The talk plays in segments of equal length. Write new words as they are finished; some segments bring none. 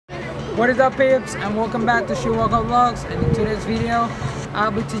What is up, peeps, and welcome back to Shoe Workout Vlogs. And in today's video, I'll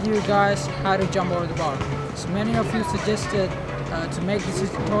be teaching you guys how to jump over the bar. So many of you suggested to make this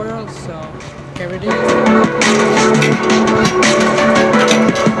tutorial, so here it is.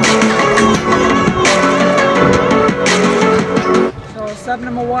 So step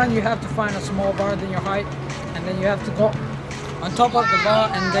number one, you have to find a small bar than your height, and then you have to go on top of the bar,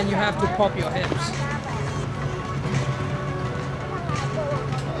 and then you have to pop your hips.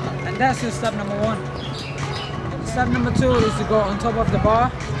 And that's your step number one. Step number two is to go on top of the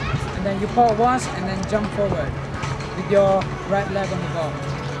bar, and then you pop once and then jump forward with your right leg on the bar.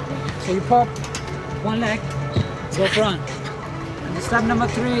 So you pop one leg, go front. And the step number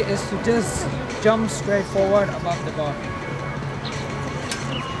three is to just jump straight forward above the bar.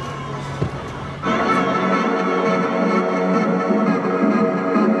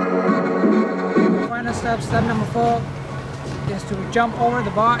 Final step, step number four, is to jump over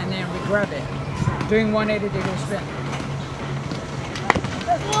the bar and then re-grab it, doing 180-degree spin.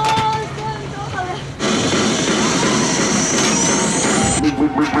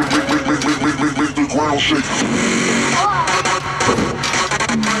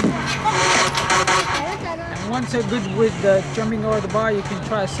 And once you're good with the jumping over the bar, you can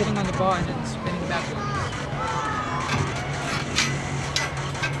try sitting on the bar and then spinning backwards.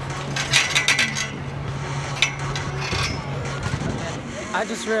 I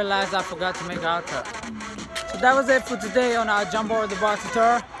just realized I forgot to make an outro. So that was it for today on our jump over the bar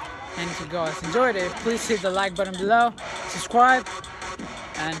tutorial. And if you guys enjoyed it, please hit the like button below, subscribe,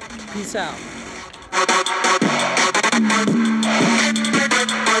 and peace out.